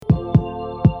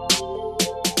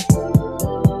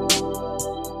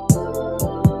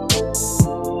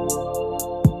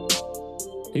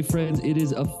friends, it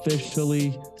is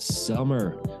officially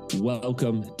summer.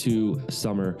 Welcome to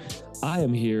summer. I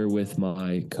am here with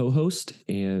my co-host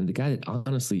and the guy that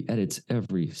honestly edits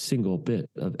every single bit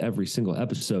of every single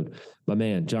episode, my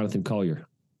man, Jonathan Collier.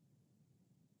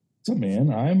 What's up,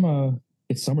 man?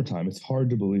 It's summertime. It's hard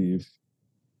to believe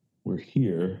we're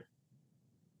here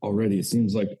already. It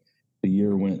seems like the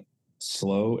year went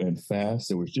slow and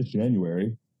fast. It was just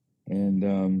January,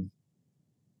 and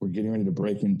we're getting ready to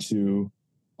break into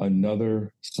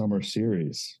another summer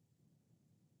series.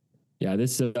 Yeah,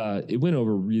 this it went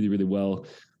over really, really well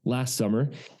last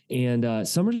summer, and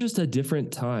summer's just a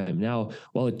different time now.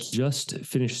 While it just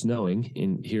finished snowing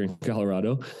here in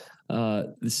Colorado,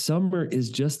 the summer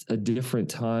is just a different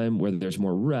time where there's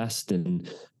more rest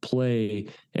and play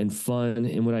and fun.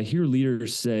 And what I hear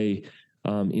leaders say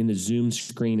in the Zoom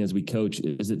screen as we coach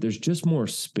is that there's just more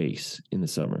space in the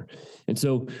summer. And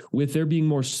so with there being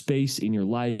more space in your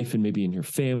life and maybe in your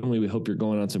family, we hope you're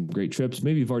going on some great trips.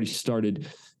 Maybe you've already started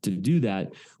to do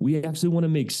that. We actually want to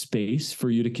make space for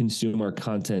you to consume our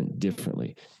content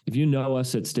differently. If you know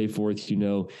us at Stay Forth, you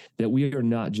know that we are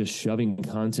not just shoving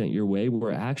content your way.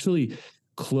 We're actually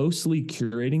closely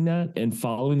curating that and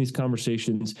following these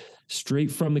conversations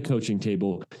straight from the coaching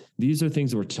table. These are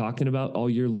things that we're talking about all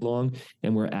year long,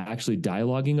 and we're actually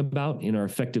dialoguing about in our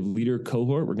effective leader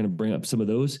cohort. We're going to bring up some of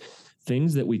those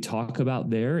things that we talk about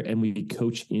there and we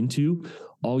coach into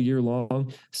all year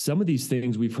long. Some of these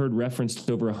things we've heard referenced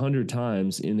over 100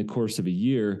 times in the course of a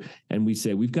year, and we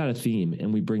say we've got a theme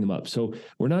and we bring them up. So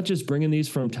we're not just bringing these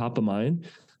from top of mind,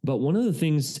 but one of the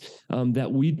things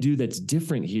that we do that's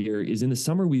different here is in the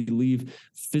summer, we leave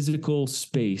physical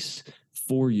space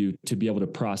for you to be able to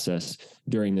process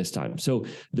during this time. So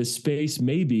the space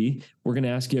may be, we're going to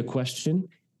ask you a question,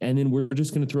 and then we're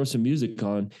just going to throw some music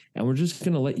on, and we're just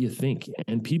going to let you think.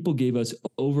 And people gave us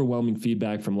overwhelming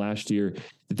feedback from last year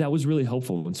that was really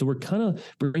helpful. And so we're kind of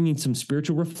bringing some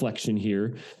spiritual reflection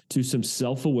here to some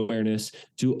self-awareness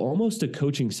to almost a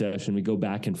coaching session. We go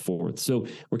back and forth. So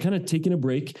we're kind of taking a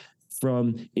break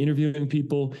from interviewing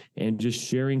people and just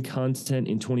sharing content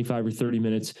in 25 or 30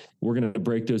 minutes. We're going to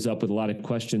break those up with a lot of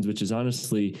questions, which is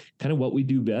honestly kind of what we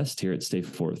do best here at Stay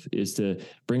Forth, is to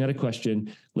bring out a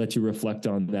question, let you reflect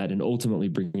on that, and ultimately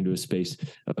bring you to a space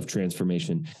of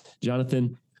transformation.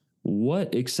 Jonathan,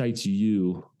 what excites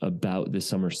you about this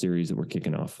summer series that we're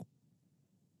kicking off?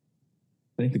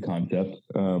 I think the concept,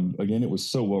 again, it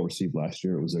was so well received last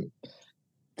year. It was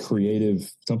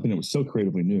something that was so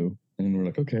creatively new. And we're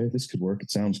like, okay, this could work. It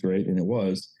sounds great. And it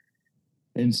was.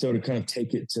 And so to kind of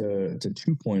take it to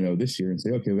 2.0 this year and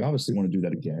say, okay, we obviously want to do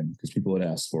that again because people had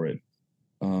asked for it.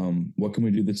 What can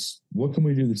we do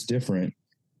that's different?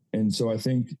 And so I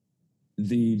think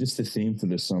the theme for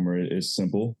this summer is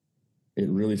simple. It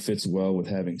really fits well with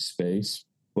having space,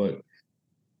 but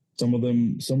some of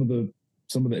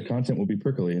the content will be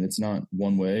prickly, and it's not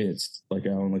one way. It's like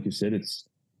Alan, like you said,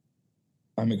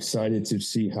 I'm excited to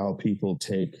see how people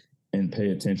take and pay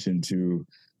attention to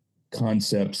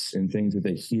concepts and things that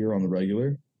they hear on the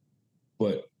regular,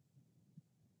 but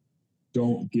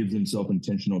don't give themselves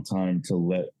intentional time to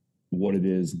let what it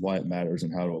is, why it matters,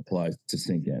 and how to apply to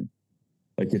sink in.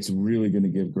 Like, it's really going to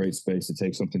give great space to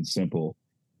take something simple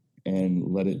and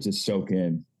let it just soak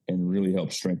in and really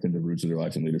help strengthen the roots of their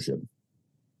life and leadership.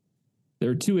 There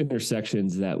are two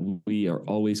intersections that we are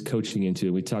always coaching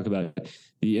into. We talk about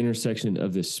the intersection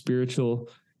of the spiritual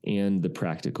and the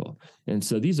practical. And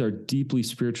so these are deeply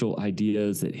spiritual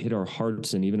ideas that hit our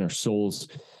hearts and even our souls.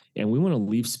 And we want to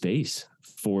leave space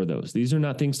for those. These are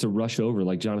not things to rush over.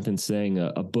 Like Jonathan's saying,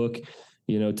 a book,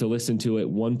 to listen to at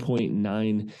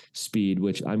 1.9 speed,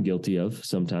 which I'm guilty of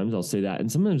sometimes. I'll say that.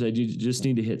 And sometimes I just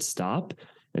need to hit stop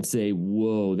and say,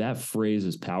 whoa, that phrase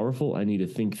is powerful. I need to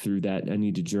think through that. I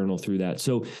need to journal through that.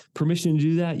 So permission to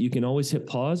do that. You can always hit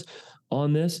pause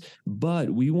on this, but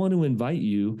we want to invite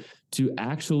you to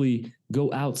actually go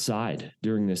outside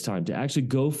during this time, to actually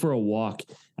go for a walk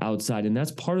outside. And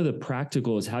that's part of the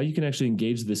practical, is how you can actually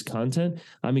engage this content.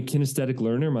 I'm a kinesthetic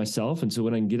learner myself. And so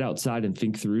when I can get outside and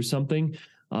think through something,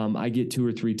 I get 2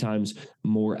 or 3 times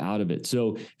more out of it.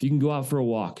 So if you can go out for a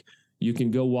walk, you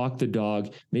can go walk the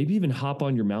dog, maybe even hop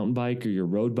on your mountain bike or your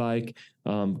road bike.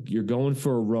 You're going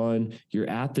for a run, you're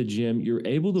at the gym, you're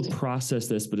able to process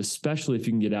this, but especially if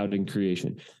you can get out in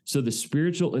creation. So the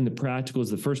spiritual and the practical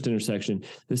is the first intersection.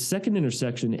 The second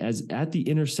intersection is at the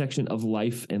intersection of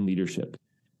life and leadership.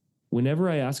 Whenever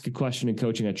I ask a question in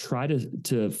coaching, I try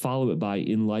to follow it by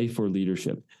in life or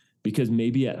leadership. Because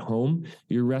maybe at home,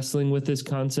 you're wrestling with this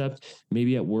concept.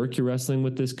 Maybe at work, you're wrestling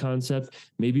with this concept.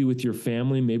 Maybe with your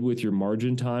family, maybe with your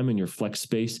margin time and your flex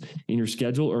space in your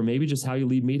schedule, or maybe just how you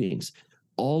lead meetings.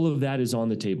 all of that is on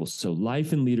the table. So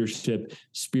life and leadership,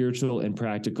 spiritual and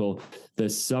practical. The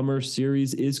summer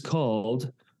series is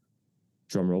called,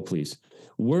 drum roll please,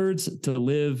 Words to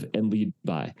Live and Lead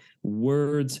By.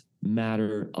 Words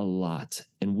matter a lot.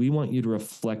 And we want you to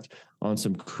reflect on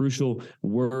some crucial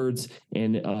words.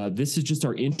 And this is just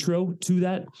our intro to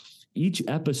that. Each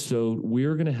episode,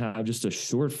 we're going to have just a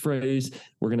short phrase.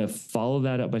 We're going to follow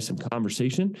that up by some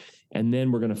conversation, and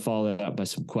then we're going to follow that up by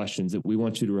some questions that we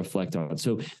want you to reflect on.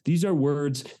 So these are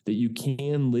words that you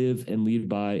can live and lead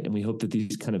by, and we hope that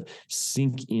these kind of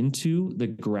sink into the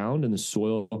ground and the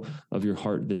soil of your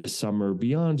heart this summer,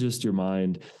 beyond just your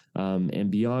mind,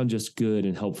 and beyond just good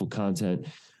and helpful content.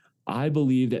 I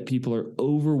believe that people are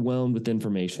overwhelmed with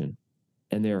information,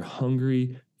 and they're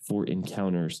hungry for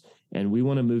encounters. And we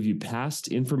want to move you past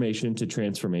information to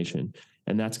transformation.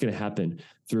 And that's going to happen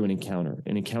through an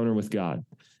encounter with God,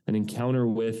 an encounter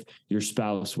with your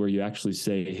spouse where you actually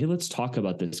say, hey, let's talk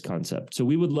about this concept. So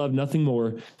we would love nothing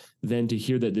more than to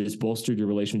hear that this bolstered your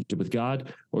relationship with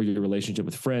God or your relationship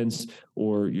with friends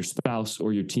or your spouse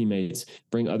or your teammates.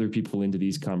 Bring other people into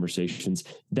these conversations.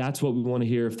 That's what we want to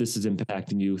hear. If this is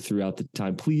impacting you throughout the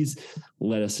time, please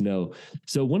let us know.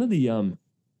 So one of the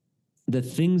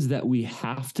things that we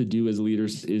have to do as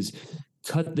leaders is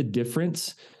cut the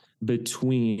difference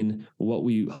between what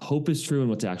we hope is true and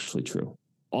what's actually true.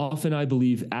 Often, I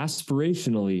believe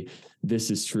aspirationally,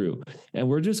 this is true. And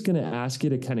we're just going to ask you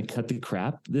to kind of cut the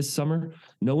crap this summer.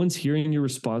 No one's hearing your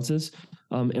responses.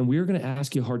 And we're going to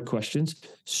ask you hard questions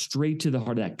straight to the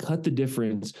heart of that. Cut the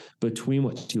difference between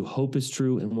what you hope is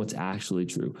true and what's actually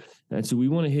true. And so we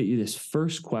want to hit you this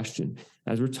first question.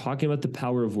 As we're talking about the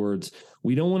power of words,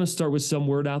 we don't want to start with some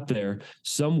word out there,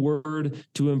 some word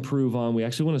to improve on. We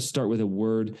actually want to start with a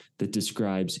word that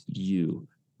describes you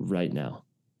right now.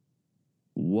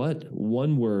 What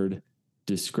one word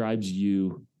describes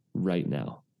you right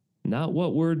now? Not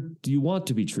what word do you want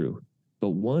to be true, but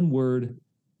one word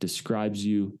describes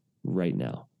you right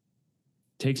now.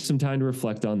 Take some time to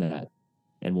reflect on that,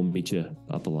 and we'll meet you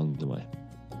up along the way.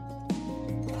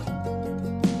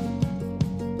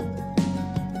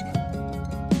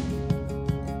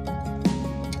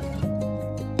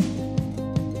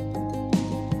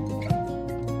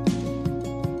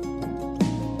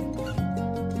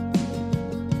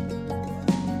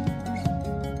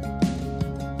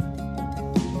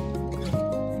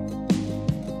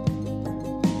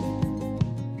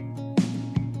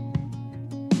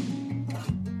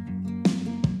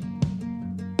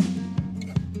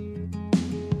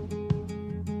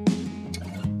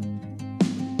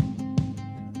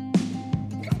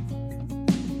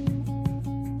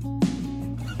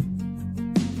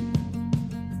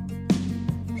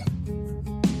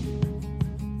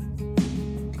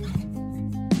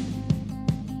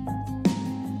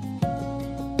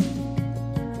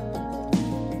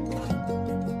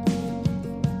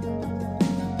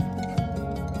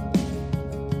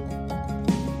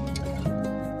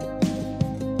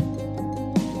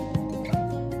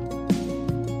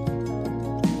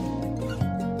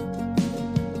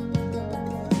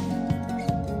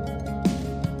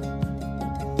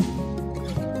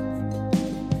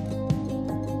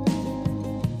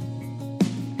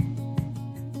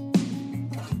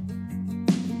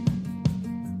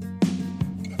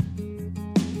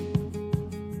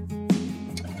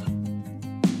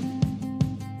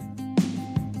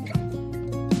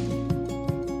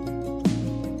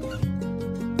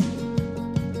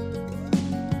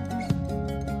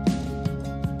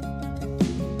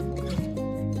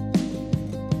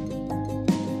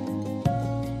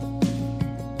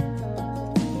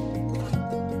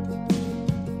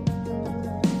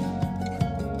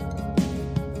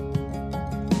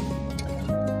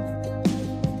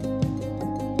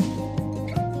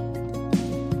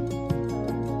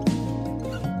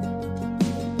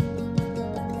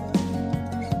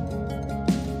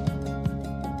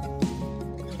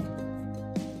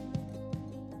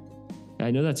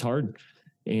 I know that's hard.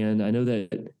 And I know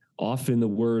that often the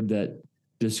word that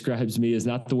describes me is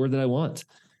not the word that I want.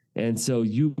 And so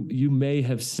you may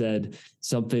have said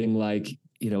something like,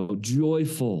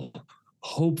 joyful,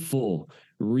 hopeful,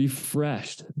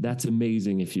 refreshed. That's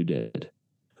amazing if you did.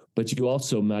 But you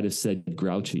also might have said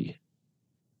grouchy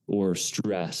or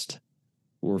stressed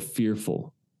or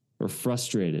fearful or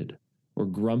frustrated or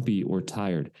grumpy or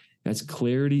tired. As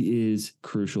clarity is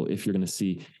crucial if you're going to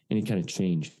see any kind of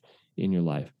change in your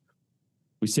life.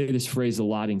 We say this phrase a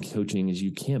lot in coaching is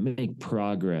you can't make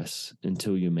progress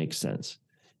until you make sense.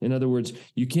 In other words,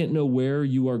 you can't know where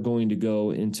you are going to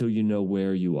go until you know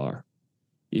where you are.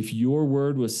 If your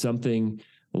word was something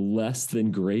less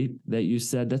than great that you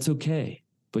said, that's okay,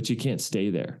 but you can't stay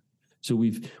there. So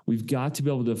we've got to be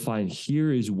able to define,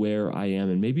 here is where I am.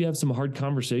 And maybe you have some hard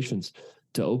conversations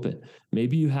to open.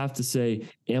 Maybe you have to say,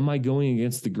 am I going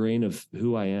against the grain of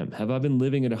who I am? Have I been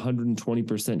living at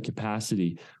 120%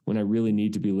 capacity when I really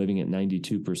need to be living at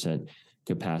 92%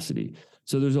 capacity?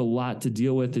 So there's a lot to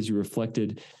deal with as you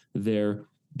reflected there.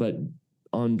 But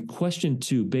on question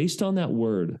 2, based on that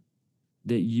word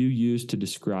that you use to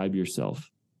describe yourself,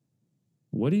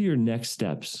 what are your next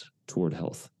steps toward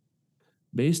health?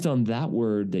 Based on that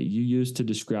word that you use to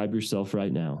describe yourself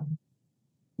right now,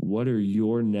 what are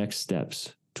your next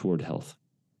steps toward health?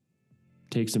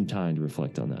 Take some time to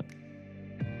reflect on that.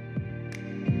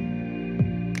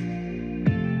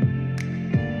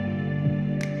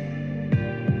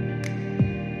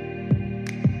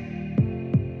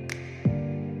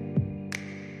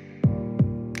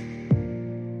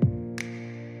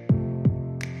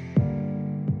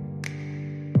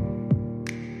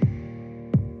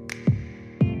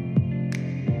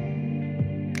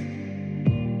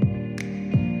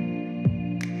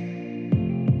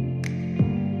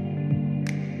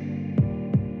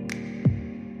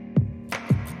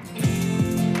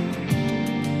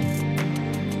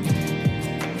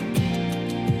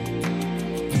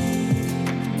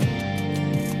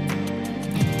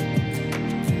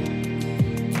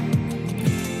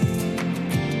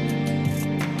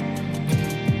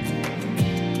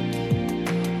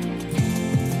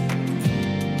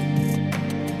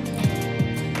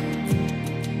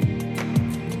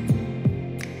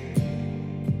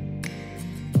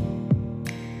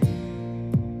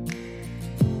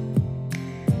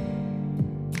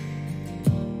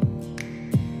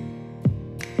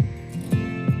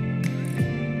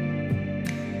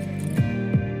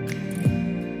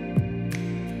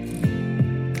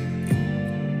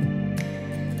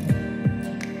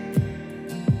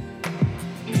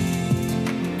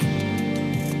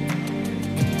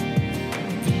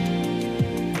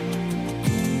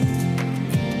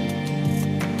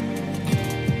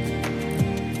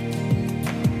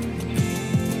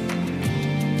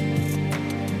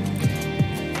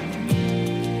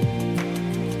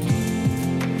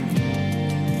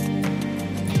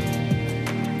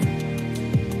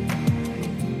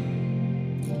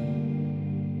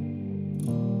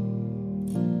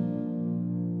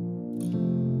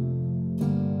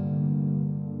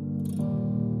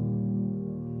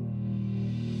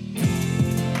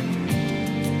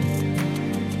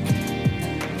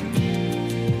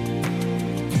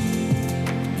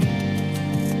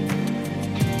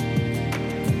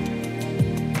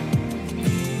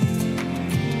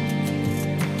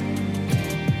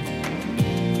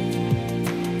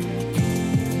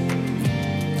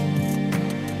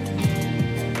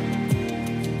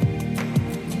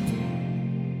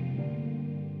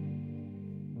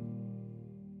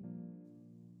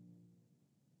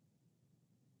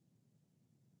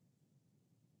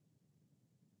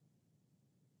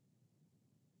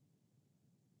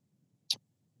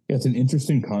 Yeah, it's an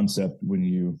interesting concept when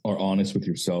you are honest with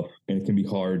yourself, and it can be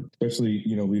hard, especially,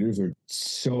 leaders are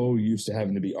so used to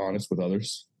having to be honest with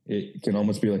others. It can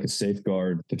almost be like a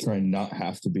safeguard to try and not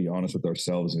have to be honest with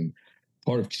ourselves. And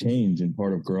part of change and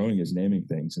part of growing is naming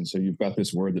things. And so you've got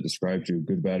this word that describes you,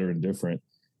 good, bad, or indifferent.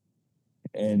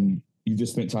 And you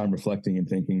just spent time reflecting and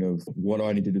thinking of, what do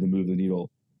I need to do to move the needle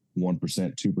 1%,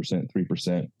 2%,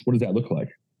 3%? What does that look like?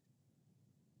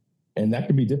 And that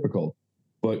can be difficult,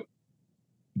 but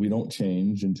we don't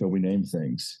change until we name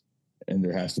things, and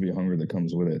there has to be a hunger that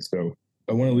comes with it. So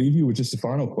I want to leave you with just a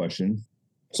final question.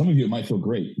 Some of you, it might feel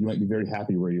great. You might be very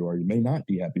happy where you are. You may not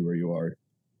be happy where you are.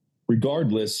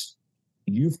 Regardless,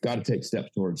 you've got to take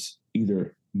steps towards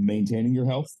either maintaining your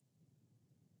health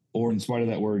or, in spite of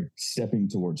that word, stepping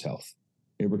towards health.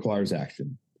 It requires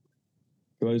action.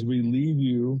 So as we leave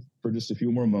you for just a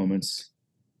few more moments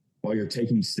while you're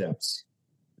taking steps,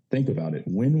 think about it.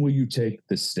 When will you take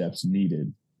the steps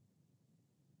needed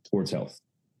towards health?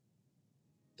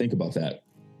 Think about that,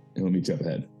 and we'll meet you up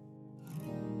ahead.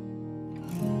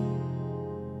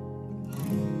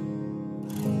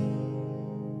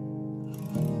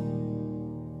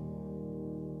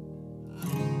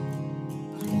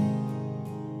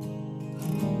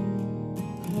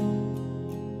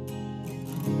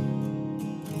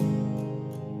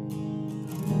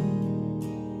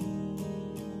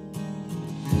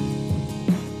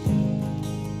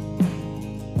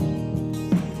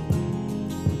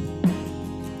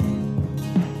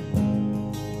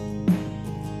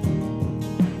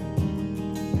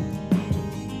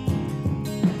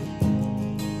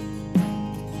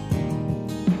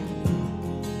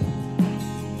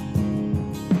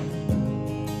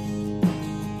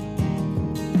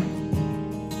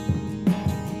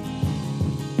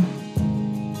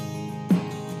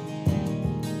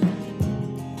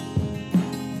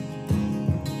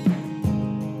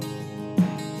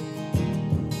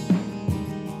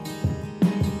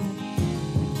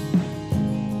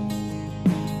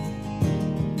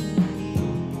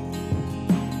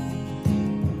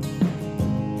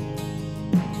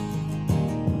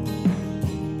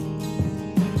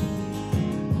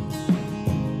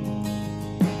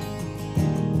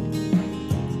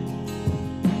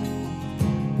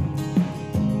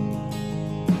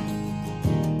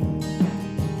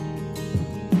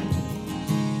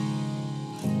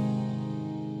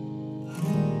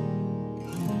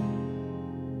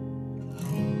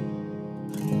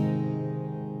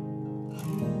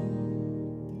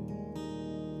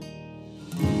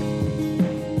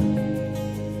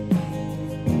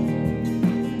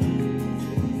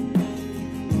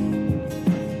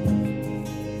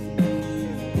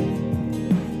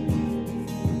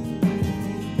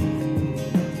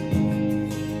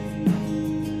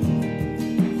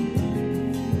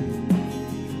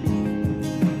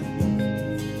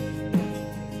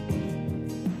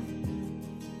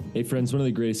 Hey, friends, one of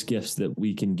the greatest gifts that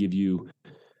we can give you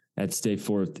at Stay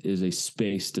Forth is a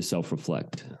space to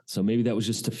self-reflect. So maybe that was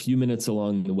just a few minutes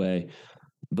along the way,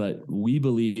 but we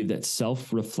believe that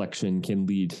self-reflection can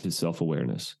lead to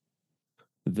self-awareness,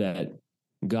 that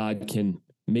God can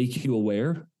make you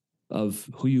aware of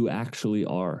who you actually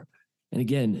are. And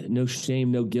again, no shame,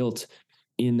 no guilt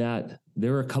in that.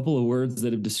 There are a couple of words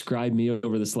that have described me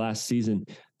over this last season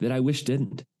that I wish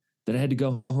didn't, that I had to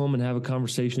go home and have a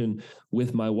conversation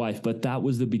with my wife. But that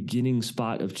was the beginning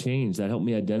spot of change that helped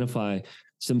me identify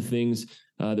some things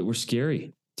that were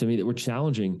scary to me, that were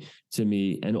challenging to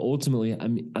me. And ultimately,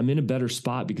 I'm in a better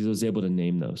spot because I was able to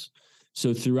name those.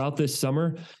 So throughout this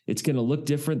summer, it's going to look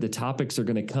different. The topics are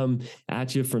going to come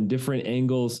at you from different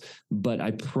angles, but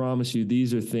I promise you,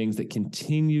 these are things that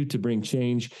continue to bring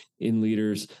change in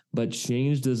leaders. But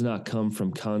change does not come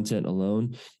from content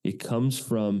alone. It comes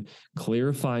from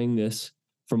clarifying this,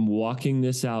 from walking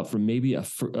this out, from maybe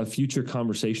a future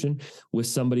conversation with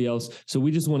somebody else. So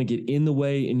we just want to get in the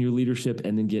way in your leadership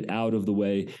and then get out of the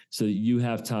way so that you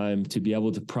have time to be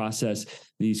able to process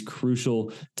these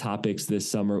crucial topics this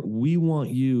summer. We want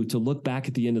you to look back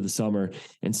at the end of the summer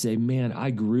and say, man,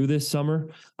 I grew this summer.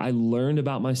 I learned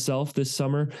about myself this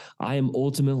summer. I am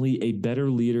ultimately a better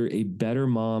leader, a better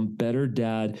mom, better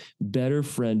dad, better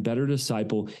friend, better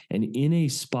disciple, and in a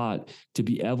spot to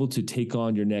be able to take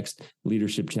on your next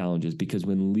leadership challenges. Because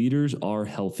when leaders are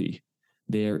healthy,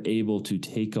 they are able to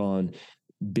take on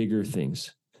bigger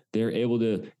things. They're able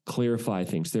to clarify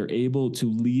things. They're able to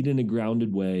lead in a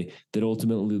grounded way that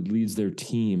ultimately leads their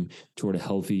team toward a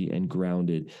healthy and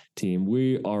grounded team.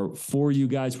 We are for you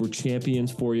guys. We're champions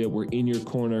for you. We're in your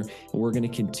corner, and we're going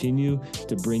to continue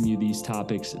to bring you these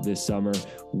topics this summer.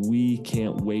 We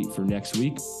can't wait for next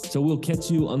week. So we'll catch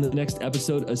you on the next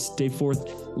episode of Stay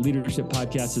Forth Leadership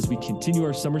Podcast as we continue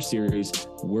our summer series,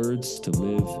 Words to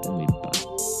Live and Lead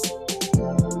By.